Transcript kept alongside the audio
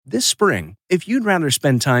This spring, if you'd rather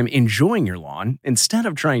spend time enjoying your lawn instead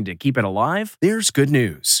of trying to keep it alive, there's good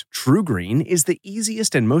news. TruGreen is the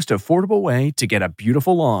easiest and most affordable way to get a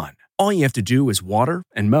beautiful lawn. All you have to do is water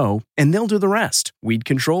and mow, and they'll do the rest. Weed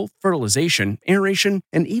control, fertilization, aeration,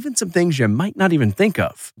 and even some things you might not even think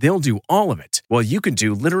of. They'll do all of it, while you can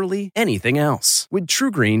do literally anything else. With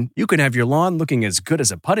TruGreen, you can have your lawn looking as good as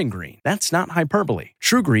a putting green. That's not hyperbole.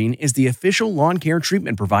 TruGreen is the official lawn care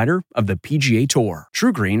treatment provider of the PGA Tour.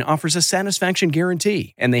 TruGreen offers a satisfaction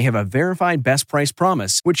guarantee, and they have a verified best price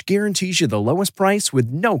promise, which guarantees you the lowest price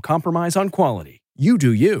with no compromise on quality. You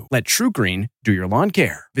do you. Let TruGreen do your lawn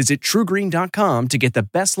care. Visit TruGreen.com to get the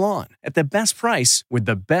best lawn at the best price with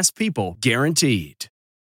the best people guaranteed.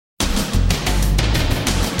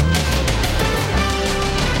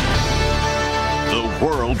 The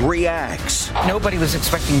world reacts. Nobody was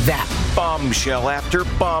expecting that. Bombshell after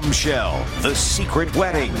bombshell. The secret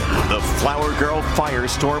wedding. The Flower Girl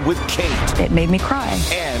firestorm with Kate. It made me cry.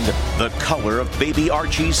 And the color of baby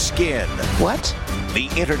Archie's skin. What? The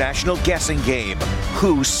international guessing game.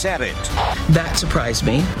 Who said it? That surprised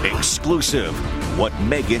me. Exclusive. What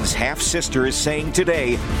Meghan's half-sister is saying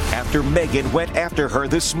today after Meghan went after her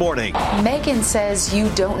this morning. Meghan says you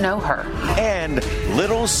don't know her. And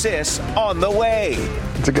little sis on the way.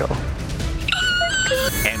 To go.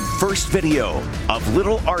 And first video of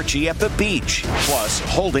little Archie at the beach, plus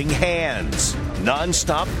holding hands,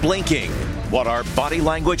 non-stop blinking. What our body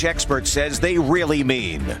language expert says they really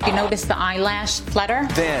mean. You notice the eyelash flutter?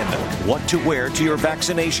 Then, what to wear to your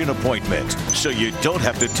vaccination appointment, so you don't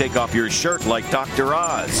have to take off your shirt like Dr.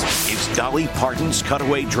 Oz. Is Dolly Parton's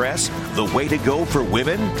cutaway dress the way to go for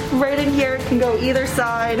women? Right in here, it can go either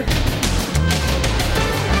side.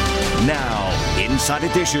 Now, Inside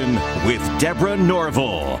Edition with Deborah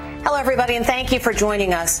Norville. Hello, everybody, and thank you for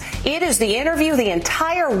joining us. It is the interview the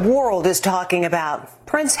entire world is talking about.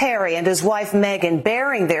 Prince Harry and his wife Meghan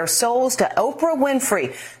baring their souls to Oprah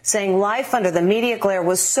Winfrey, saying life under the media glare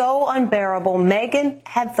was so unbearable, Meghan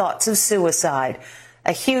had thoughts of suicide.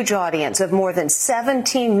 A huge audience of more than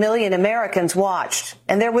 17 million Americans watched,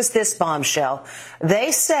 and there was this bombshell.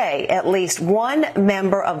 They say at least one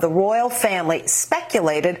member of the royal family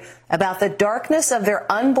speculated about the darkness of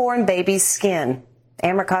their unborn baby's skin.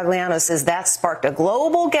 Amber Cogliano says that sparked a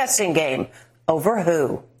global guessing game over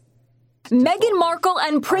who. Meghan Markle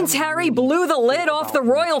and Prince Harry blew the lid off the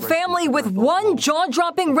royal family with one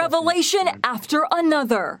jaw-dropping revelation after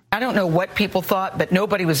another. I don't know what people thought, but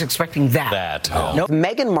nobody was expecting that.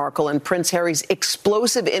 Meghan Markle and Prince Harry's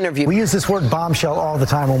explosive interview. We use this word bombshell all the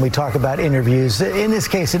time when we talk about interviews. In this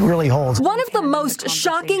case, it really holds. One of the most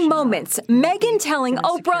shocking moments, Meghan telling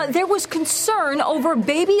Oprah there was concern over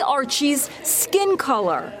baby Archie's skin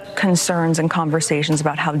color. Concerns and conversations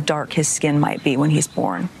about how dark his skin might be when he's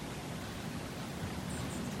born.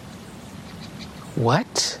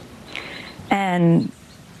 What? And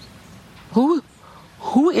who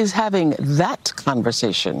is having that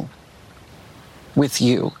conversation with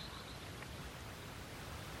you?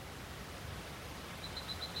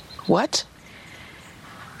 What?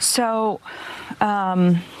 So,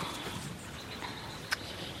 there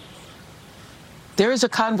is a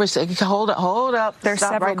conversation. Hold up. There are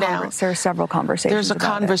several conversations. There's a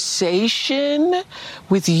conversation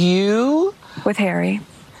with you, with Harry,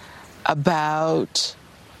 about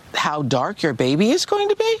how dark your baby is going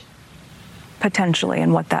to be? Potentially,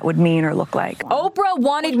 and what that would mean or look like. Oprah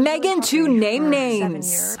wanted Meghan to name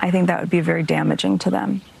names. I think that would be very damaging to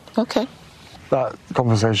them. Okay. That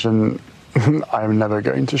conversation I'm never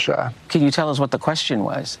going to share. Can you tell us what the question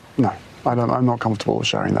was? No. I'm not comfortable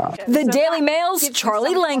sharing that. The Daily Mail's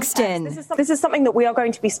Charlie Langston. This is something that we are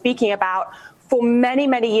going to be speaking about for many,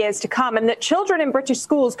 many years to come, and that children in British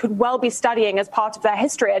schools could well be studying as part of their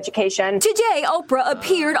history education. Today, Oprah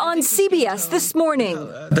appeared on CBS this morning.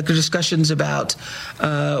 The discussions about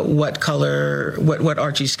what color, what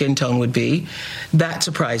Archie's skin tone would be, that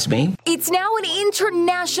surprised me. It's now an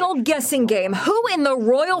international guessing game. Who in the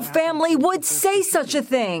royal family would say such a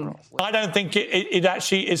thing? I don't think it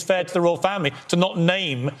actually is fair to the royal family to not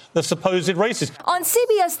name the supposed races. On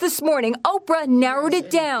CBS this morning, Oprah narrowed it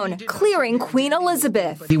down, clearing Queen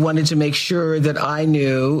Elizabeth. He wanted to make sure that I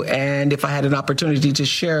knew, and if I had an opportunity to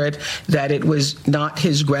share it, that it was not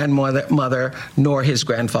his grandmother nor his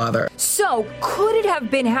grandfather. So, could it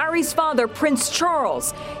have been Harry's father, Prince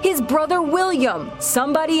Charles, his brother William,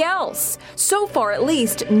 somebody else? So far, at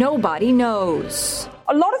least, nobody knows.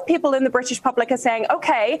 A lot of people in the British public are saying,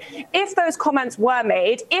 okay, if those comments were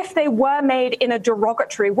made, if they were made in a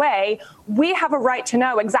derogatory way, we have a right to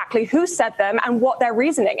know exactly who said them and what their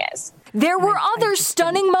reasoning is. There were other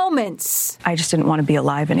stunning moments. I just didn't want to be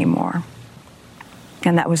alive anymore.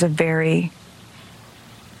 And that was a very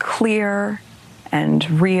clear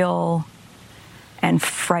and real and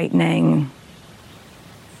frightening,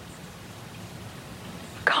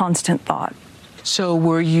 constant thought. So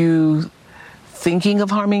were you thinking of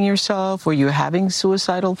harming yourself? Were you having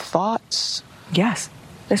suicidal thoughts? Yes.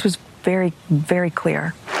 This was very, very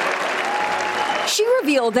clear. She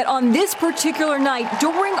revealed that on this particular night,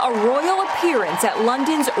 during a royal appearance at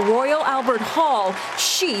London's Royal Albert Hall,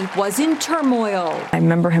 she was in turmoil. I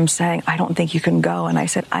remember him saying, "I don't think you can go." And I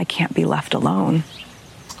said, "I can't be left alone."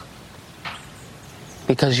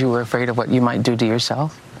 Because you were afraid of what you might do to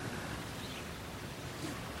yourself?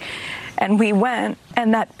 And we went,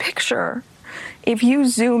 and that picture, if you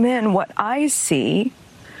zoom in, what I see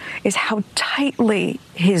is how tightly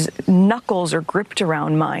his knuckles are gripped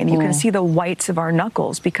around mine. You can see the whites of our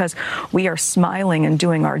knuckles because we are smiling and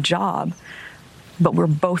doing our job, but we're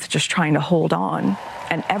both just trying to hold on.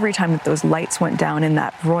 And every time that those lights went down in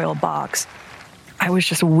that royal box, I was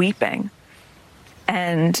just weeping.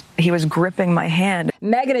 And he was gripping my hand.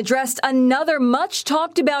 Meghan addressed another much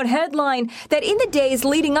talked about headline that in the days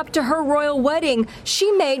leading up to her royal wedding, she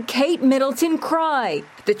made Kate Middleton cry.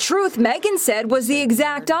 The truth, Meghan said, was the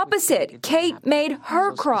exact opposite. Kate made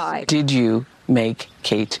her cry. Did you make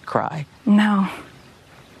Kate cry? No.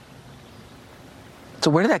 So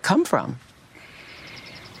where did that come from?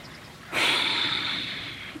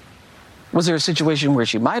 Was there a situation where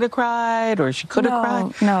she might have cried or she could have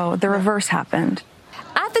cried? No, the reverse happened.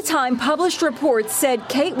 At the time, published reports said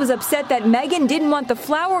Kate was upset that Meghan didn't want the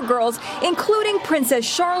Flower Girls, including Princess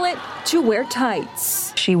Charlotte, to wear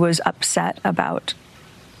tights. She was upset about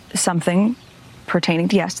something pertaining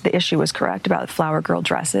to, yes, the issue was correct, about Flower Girl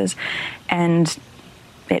dresses, and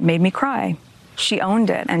it made me cry. She owned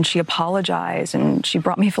it, and she apologized, and she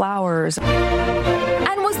brought me flowers.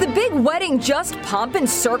 And was the big wedding just pomp and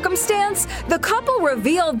circumstance? The couple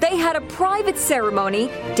revealed they had a private ceremony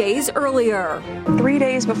days earlier. 3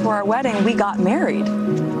 days before our wedding, we got married.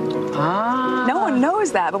 No one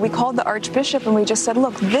knows that, but we called the Archbishop and we just said,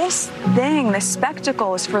 look, this thing, this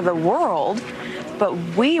spectacle is for the world, but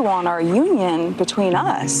we want our union between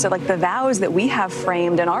us. So like the vows that we have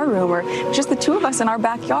framed in our room are just the two of us in our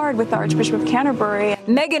backyard with the Archbishop of Canterbury.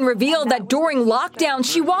 Meghan revealed that during lockdown,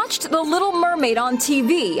 she watched The Little Mermaid on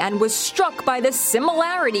TV and was struck by the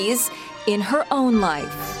similarities in her own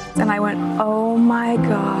life. And I went, oh my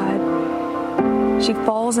God. She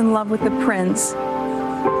falls in love with the prince,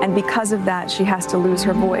 and because of that, she has to lose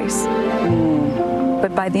her voice.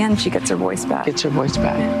 But by the end, she gets her voice back. Gets her voice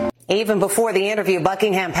back. Even before the interview,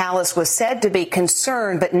 Buckingham Palace was said to be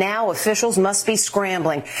concerned, but now officials must be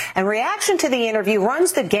scrambling. And reaction to the interview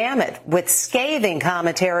runs the gamut, with scathing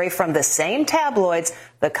commentary from the same tabloids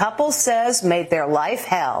the couple says made their life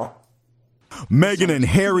hell. Meghan and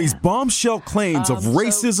Harry's bombshell claims of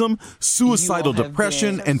racism, suicidal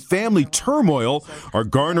depression, and family turmoil are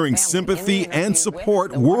garnering sympathy and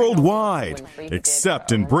support worldwide,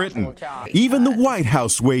 except in Britain. Even the White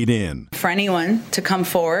House weighed in. For anyone to come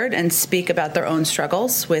forward and speak about their own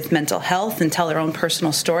struggles with mental health and tell their own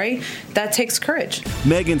personal story, that takes courage.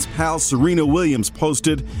 Meghan's pal Serena Williams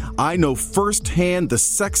posted, I know firsthand the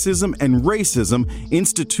sexism and racism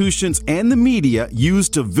institutions and the media use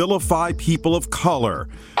to vilify people of color.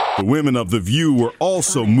 The women of The View were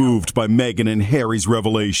also moved by Meghan and Harry's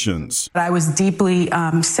revelations. I was deeply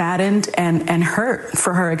saddened and hurt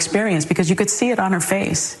for her experience because you could see it on her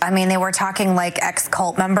face. I mean, they were talking like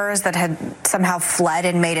ex-cult members that had somehow fled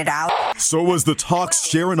and made it out. So was the Talk's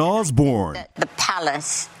Sharon Osbourne. The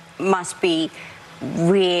palace must be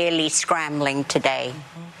really scrambling today.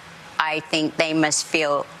 I think they must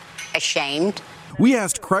feel ashamed. We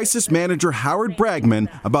asked crisis manager Howard Bragman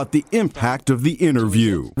about the impact of the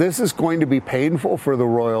interview. This is going to be painful for the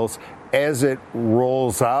royals as it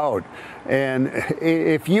rolls out. And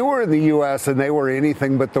if you were in the U.S. and they were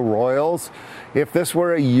anything but the royals, if this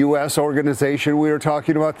were a U.S. organization we were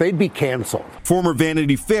talking about, they'd be canceled. Former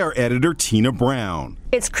Vanity Fair editor Tina Brown.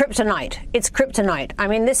 It's kryptonite. It's kryptonite. I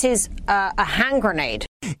mean, this is a hand grenade.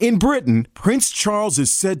 In Britain, Prince Charles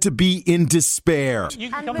is said to be in despair.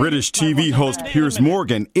 British TV host Piers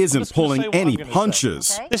Morgan isn't pulling any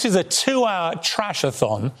punches. This is a 2-hour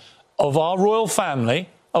trash-a-thon of our royal family,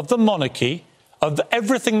 of the monarchy, of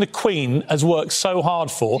everything the Queen has worked so hard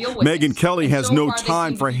for. Megyn Kelly has no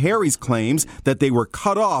time for Harry's claims that they were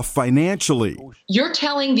cut off financially. You're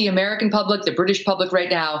telling the American public, the British public right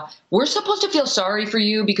now, we're supposed to feel sorry for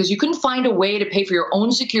you because you couldn't find a way to pay for your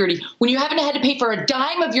own security when you haven't had to pay for a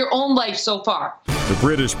dime of your own life so far. The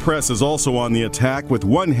British press is also on the attack with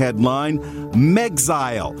one headline,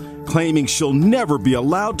 Megxile, claiming she'll never be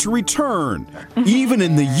allowed to return. Even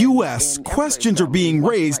in the U.S., questions are being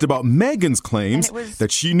raised about Meghan's claims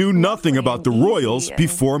that she knew nothing about the royals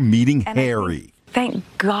before meeting Harry. Thank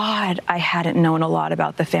God I hadn't known a lot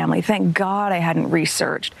about the family. Thank God I hadn't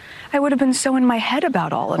researched. I would have been so in my head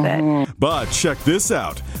about all of it. But check this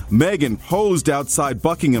out. Meghan posed outside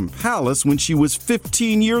Buckingham Palace when she was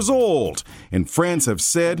 15 years old. And friends have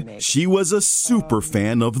said she was a super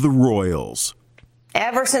fan of the royals.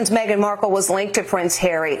 Ever since Meghan Markle was linked to Prince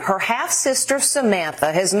Harry, her half-sister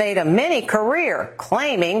Samantha has made a mini career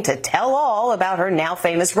claiming to tell all about her now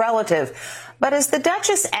famous relative. But as the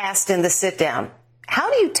Duchess asked in the sit-down, how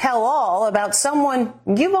do you tell all about someone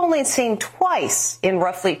you've only seen twice in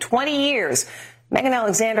roughly 20 years? Megan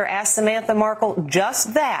Alexander asked Samantha Markle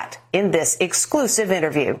just that in this exclusive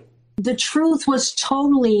interview. The truth was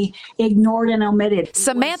totally ignored and omitted.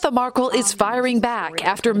 Samantha Markle is firing back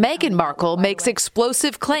after Meghan Markle makes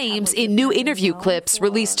explosive claims in new interview clips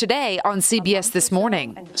released today on CBS This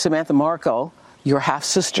Morning. Samantha Markle, your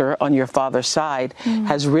half-sister on your father's side,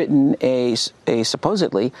 has written a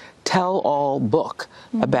supposedly tell-all book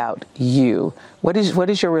about you. What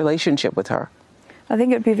is your relationship with her? I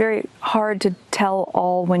think it would be very hard to tell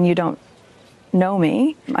all when you don't know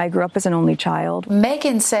me. I grew up as an only child.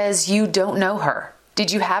 Meghan says you don't know her. Did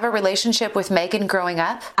you have a relationship with Meghan growing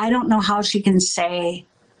up? I don't know how she can say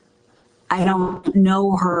I don't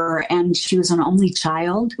know her and she was an only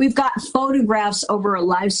child. We've got photographs over a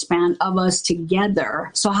lifespan of us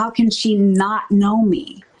together. So how can she not know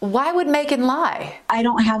me? Why would Meghan lie? I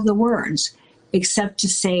don't have the words except to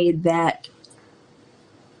say that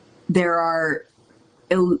there are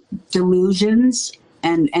delusions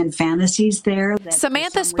and fantasies there.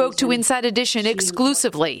 Samantha spoke to Inside Edition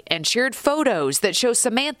exclusively and shared photos that show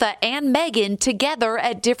Samantha and Meghan together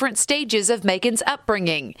at different stages of Meghan's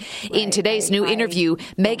upbringing. In today's new interview,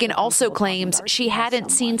 Meghan also claims she hadn't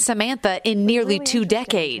seen Samantha in nearly 2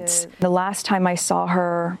 decades. The last time I saw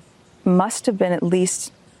her must have been at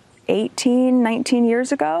least 18, 19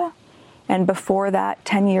 years ago. And before that,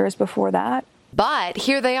 10 years before that. But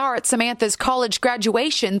here they are at Samantha's college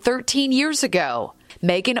graduation 13 years ago.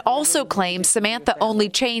 Meghan also claims Samantha only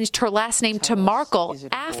changed her last name to Markle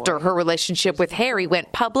after her relationship with Harry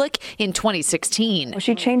went public in 2016.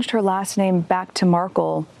 She changed her last name back to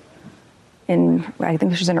Markle in, I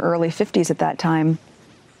think she was in her early 50s at that time,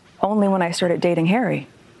 only when I started dating Harry.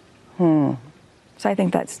 So I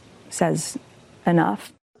think that says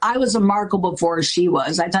enough. I was a Markle before she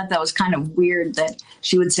was. I thought that was kind of weird that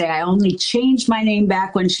she would say, I only changed my name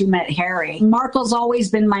back when she met Harry. Markle's always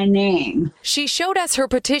been my name. She showed us her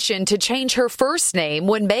petition to change her first name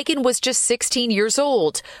when Meghan was just 16 years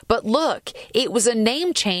old. But look, it was a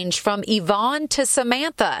name change from Yvonne to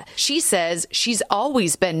Samantha. She says she's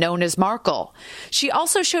always been known as Markle. She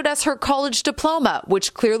also showed us her college diploma,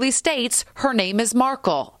 which clearly states her name is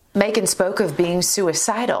Markle. Meghan spoke of being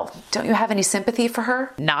suicidal. Don't you have any sympathy for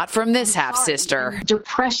her? Not from this half-sister.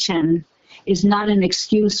 Depression is not an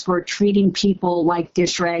excuse for treating people like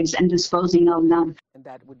dish rags and disposing of them.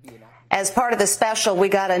 As part of the special, we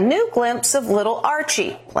got a new glimpse of little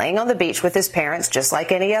Archie playing on the beach with his parents just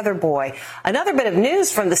like any other boy. Another bit of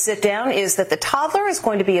news from the sit-down is that the toddler is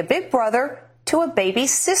going to be a big brother to a baby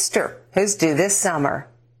sister who's due this summer.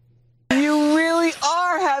 You really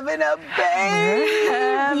are having a baby.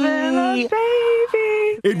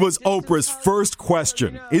 It was Oprah's first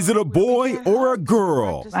question. Is it a boy or a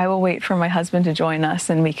girl? I will wait for my husband to join us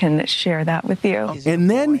and we can share that with you.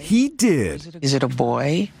 And then he did. Is it a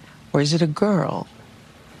boy or is it a girl?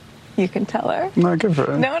 You can tell her. No, give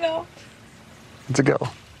her. No. It's a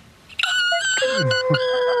girl. You're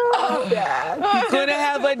going to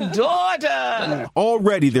have a daughter.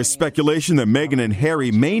 Already there's speculation that Meghan and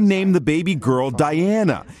Harry may name the baby girl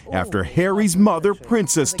Diana, after Harry's mother,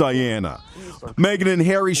 Princess Diana. Meghan and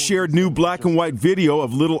Harry shared new black and white video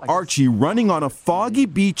of little Archie running on a foggy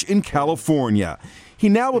beach in California. He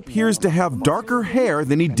now appears to have darker hair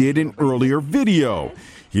than he did in earlier video.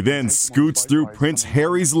 He then scoots through Prince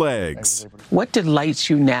Harry's legs. What delights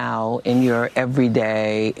you now in your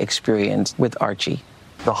everyday experience with Archie?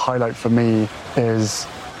 The highlight for me is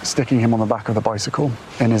sticking him on the back of the bicycle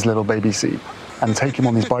in his little baby seat and take him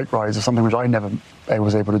on these bike rides is something which I never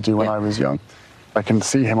was able to do when I was young. I can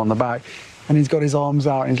see him on the back and he's got his arms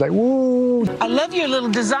out and he's like, woo. I love your little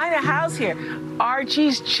designer house here.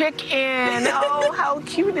 Archie's Chicken. Oh, how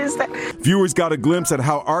cute is that? Viewers got a glimpse at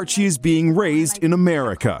how Archie is being raised in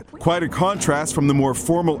America. Quite a contrast from the more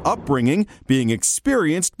formal upbringing being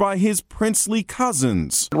experienced by his princely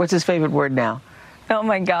cousins. What's his favorite word now? Oh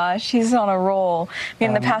my gosh, he's on a roll. I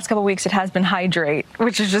mean, in the past couple of weeks, it has been hydrate,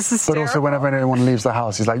 which is just hysterical. But also, whenever anyone leaves the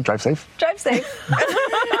house, he's like, drive safe. Drive safe.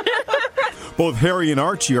 Both Harry and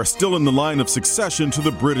Archie are still in the line of succession to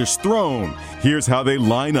the British throne. Here's how they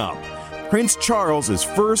line up. Prince Charles is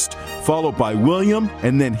first, followed by William,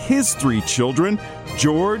 and then his 3 children,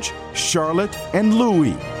 George, Charlotte, and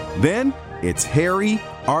Louis. Then it's Harry,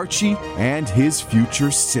 Archie, and his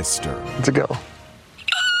future sister. It's a girl.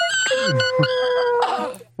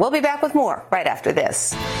 We'll be back with more right after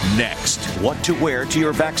this. Next, what to wear to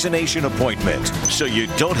your vaccination appointment so you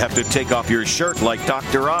don't have to take off your shirt like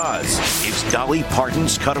Dr. Oz. Is Dolly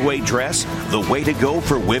Parton's cutaway dress the way to go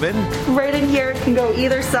for women? Right in here, it can go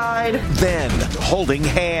either side. Then, holding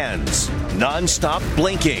hands, non-stop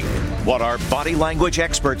blinking, what our body language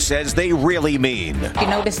expert says they really mean. You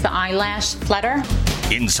notice the eyelash flutter?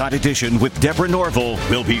 Inside Edition with Deborah Norville.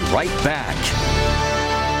 We'll be right back.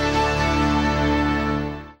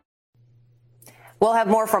 We'll have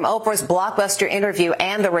more from Oprah's blockbuster interview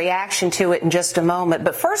and the reaction to it in just a moment.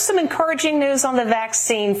 But first, some encouraging news on the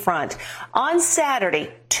vaccine front. On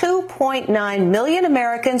Saturday, 2.9 million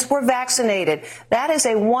Americans were vaccinated. That is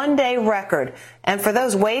a one-day record. And for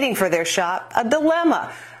those waiting for their shot, a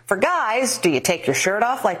dilemma. For guys, do you take your shirt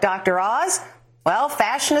off like Dr. Oz? Well,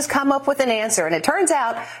 fashion has come up with an answer, and it turns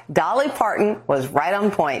out Dolly Parton was right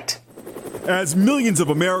on point. As millions of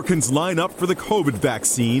Americans line up for the COVID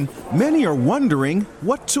vaccine, many are wondering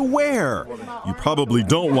what to wear. You probably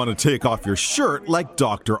don't want to take off your shirt like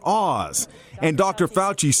Dr. Oz. And Dr.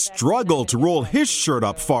 Fauci struggled to roll his shirt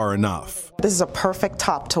up far enough. This is a perfect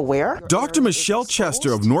top to wear. Dr. Michelle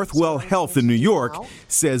Chester of Northwell Health in New York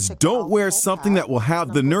says don't wear something that will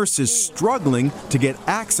have the nurses struggling to get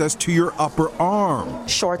access to your upper arm.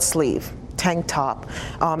 Short sleeve, tank top,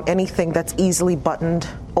 anything that's easily buttoned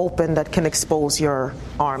open that can expose your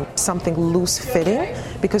arm. Something loose fitting,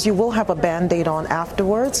 because you will have a Band-Aid on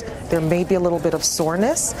afterwards. There may be a little bit of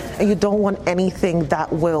soreness, and you don't want anything that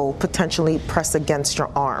will potentially press against your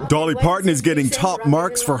arm. Dolly Parton is getting top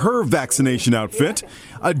marks for her vaccination outfit,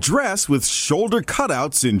 a dress with shoulder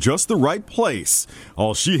cutouts in just the right place.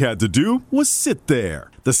 All she had to do was sit there.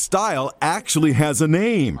 The style actually has a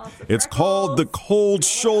name. It's called the cold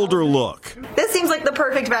shoulder look. This seems like the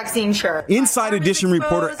perfect vaccine shirt. Inside Edition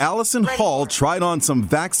reporter Allison Hall tried on some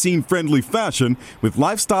vaccine-friendly fashion with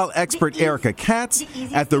lifestyle expert Erica Katz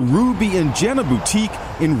at the Ruby and Jenna boutique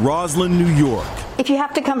in Roslyn, New York. If you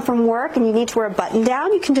have to come from work and you need to wear a button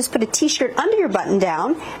down, you can just put a t-shirt under your button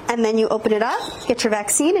down, and then you open it up, get your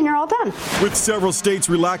vaccine, and you're all done. With several states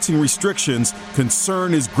relaxing restrictions,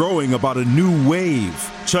 concern is growing about a new wave.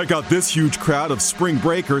 Check out this huge crowd of spring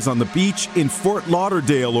breakers on the beach in Fort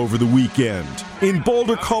Lauderdale over the weekend. In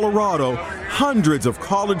Boulder, Colorado, hundreds of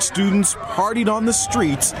college students partied on the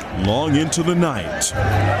streets long into the night.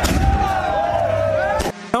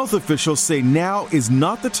 Health officials say now is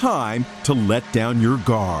not the time to let down your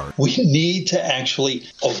guard. We need to actually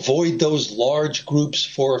avoid those large groups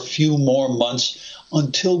for a few more months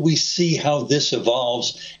until we see how this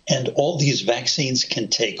evolves and all these vaccines can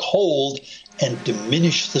take hold and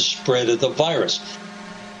diminish the spread of the virus.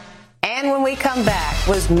 And when we come back,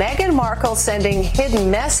 was Meghan Markle sending hidden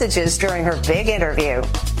messages during her big interview?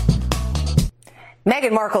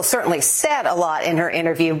 Meghan Markle certainly said a lot in her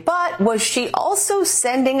interview, but was she also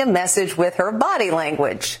sending a message with her body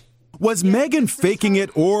language? Was Meghan faking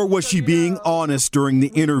it, or was she being honest during the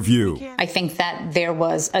interview? I think that there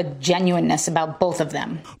was a genuineness about both of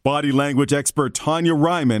them. Body language expert Tanya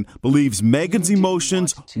Ryman believes Meghan's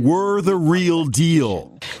emotions were the real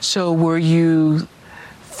deal. So were you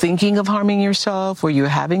thinking of harming yourself? Were you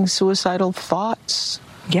having suicidal thoughts?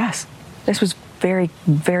 Yes. This was very,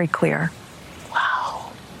 very clear.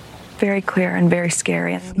 Very clear and very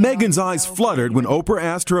scary. Meghan's eyes fluttered when Oprah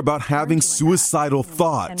asked her about having suicidal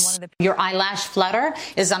thoughts. Your eyelash flutter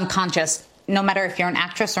is unconscious. No matter if you're an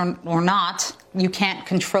actress or not, you can't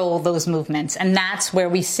control those movements. And that's where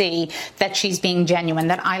we see that she's being genuine.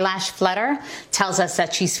 That eyelash flutter tells us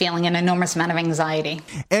that she's feeling an enormous amount of anxiety.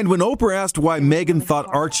 And when Oprah asked why Meghan thought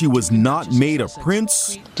Archie was not made a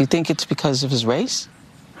prince... Do you think it's because of his race?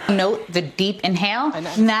 Note the deep inhale.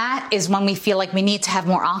 That is when we feel like we need to have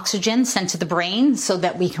more oxygen sent to the brain so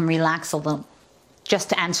that we can relax a little. Just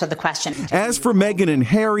to answer the question. As for Meghan and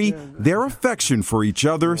Harry, their affection for each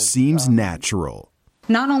other seems natural.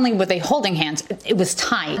 Not only were they holding hands, it was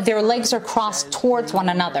tight. Their legs are crossed towards one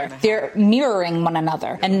another. They're mirroring one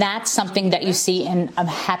another. And that's something that you see in a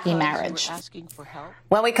happy marriage.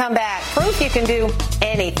 When we come back, proof you can do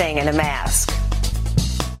anything in a mask.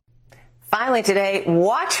 Finally today,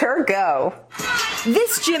 watch her go.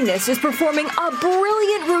 This gymnast is performing a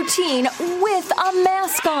brilliant routine with a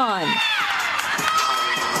mask on.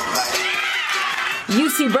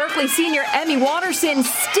 UC Berkeley senior Emmy Watterson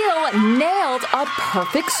still nailed a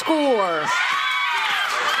perfect score.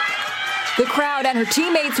 The crowd and her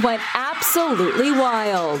teammates went absolutely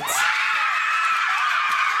wild.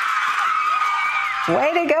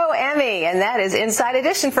 Way to go, Emmy. And that is Inside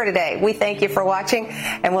Edition for today. We thank you for watching,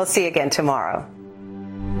 and we'll see you again tomorrow.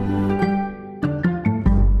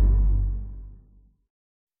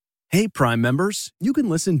 Hey, Prime members, you can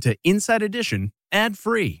listen to Inside Edition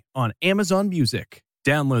ad-free on Amazon Music.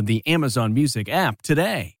 Download the Amazon Music app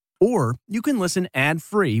today. Or you can listen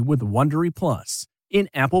ad-free with Wondery Plus in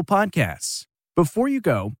Apple Podcasts. Before you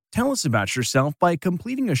go, tell us about yourself by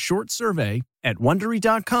completing a short survey at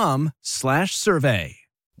Wondery.com/survey.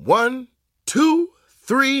 1, 2,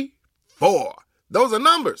 3, 4. Those are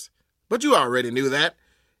numbers. But you already knew that.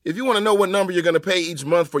 If you want to know what number you're going to pay each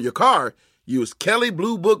month for your car, use Kelley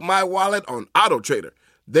Blue Book My Wallet on AutoTrader.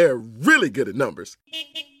 They're really good at numbers.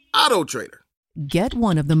 AutoTrader. Get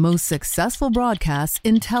one of the most successful broadcasts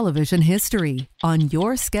in television history on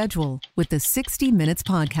your schedule with the 60 Minutes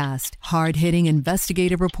Podcast. Hard-hitting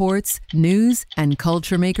investigative reports, news, and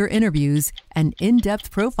culture maker interviews, and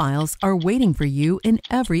in-depth profiles are waiting for you in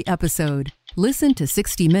every episode. Listen to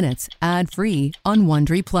 60 Minutes ad-free on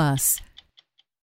Wondery Plus.